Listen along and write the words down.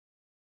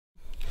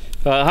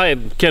Hi,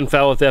 I'm Ken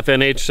Pfau with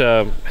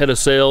FNH, Head of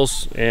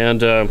Sales,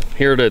 and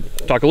here to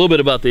talk a little bit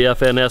about the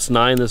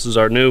FNS-9. This is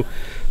our new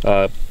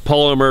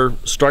polymer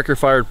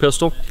striker-fired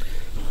pistol.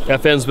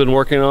 FN's been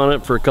working on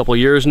it for a couple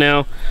years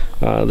now.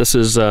 This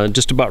is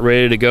just about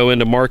ready to go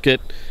into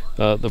market.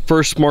 The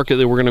first market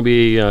that we're going to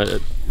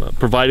be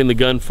providing the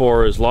gun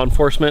for is law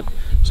enforcement.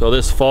 So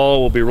this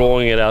fall we'll be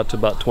rolling it out to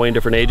about 20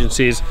 different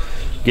agencies,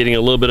 getting a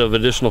little bit of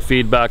additional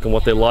feedback on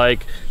what they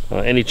like,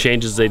 any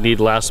changes they need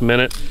last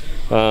minute.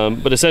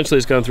 But essentially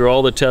it's gone through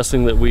all the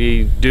testing that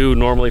we do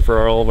normally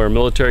for all of our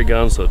military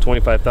guns, so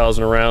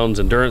 25,000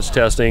 rounds, endurance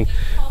testing,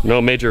 no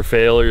major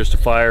failures to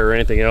fire or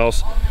anything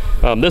else.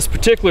 This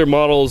particular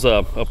model is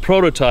a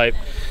prototype,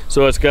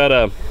 so it's got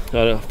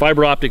a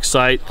fiber optic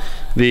sight.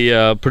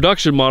 The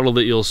production model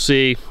that you'll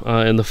see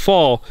in the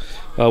fall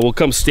will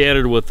come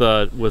standard with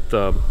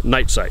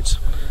night sights,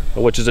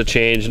 which is a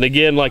change. And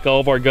again, like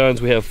all of our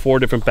guns, we have 4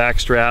 different back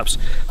straps.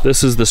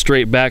 This is the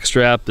straight back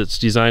strap that's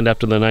designed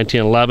after the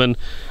 1911.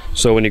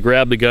 So when you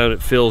grab the gun,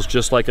 it feels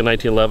just like a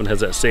 1911,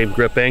 has that same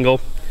grip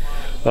angle.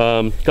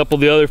 A couple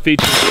of the other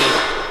features is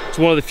it's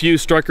one of the few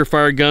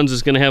striker-fired guns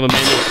that's going to have a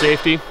manual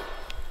safety.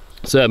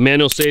 So that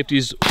manual safety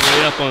is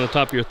way up on the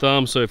top of your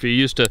thumb. So if you're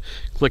used to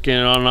clicking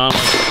it on and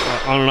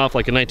off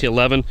like a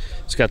 1911,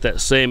 it's got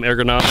that same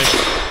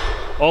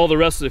ergonomics. All the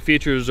rest of the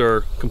features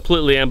are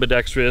completely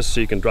ambidextrous,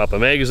 so you can drop a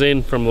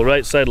magazine from the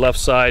right side, left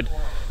side,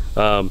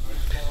 and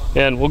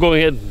we'll go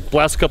ahead and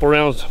blast a couple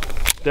rounds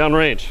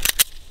downrange.